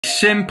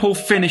simple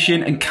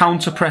finishing and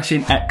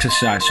counter-pressing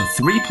exercise. So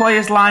 3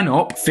 players line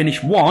up,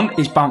 finish 1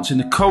 is bouncing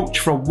the coach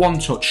for a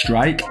 1-touch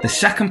strike, the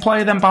second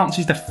player then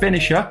bounces the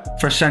finisher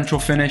for a central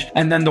finish,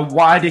 and then the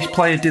widest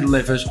player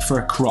delivers for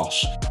a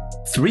cross.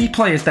 3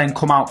 players then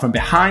come out from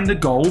behind the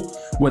goal,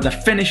 where the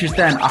finishers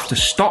then have to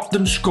stop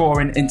them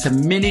scoring into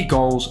mini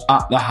goals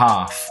at the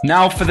half.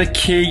 Now for the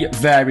key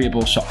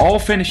variable. So all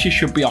finishes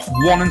should be off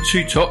 1 and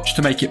 2 touch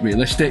to make it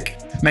realistic.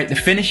 Make the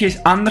finishes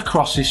and the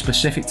crosses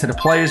specific to the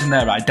players and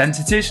their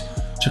identities.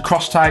 So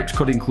cross types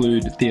could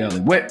include the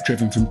early whip,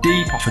 driven from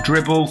deep, off a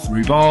dribble,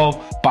 through ball,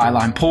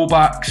 byline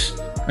pullbacks,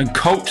 and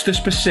coach the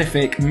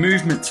specific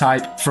movement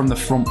type from the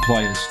front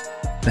players.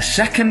 The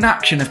second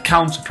action of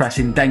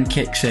counter-pressing then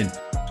kicks in.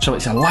 So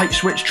it's a light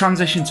switch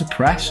transition to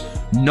press,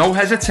 no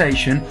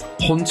hesitation,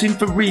 hunting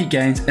for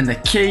regains, and the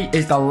key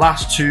is the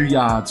last 2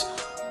 yards.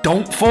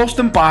 Don't force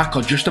them back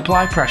or just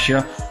apply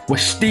pressure, we're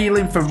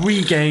stealing for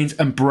regains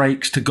and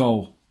breaks to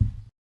goal.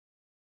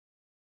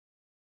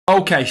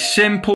 Okay, simple.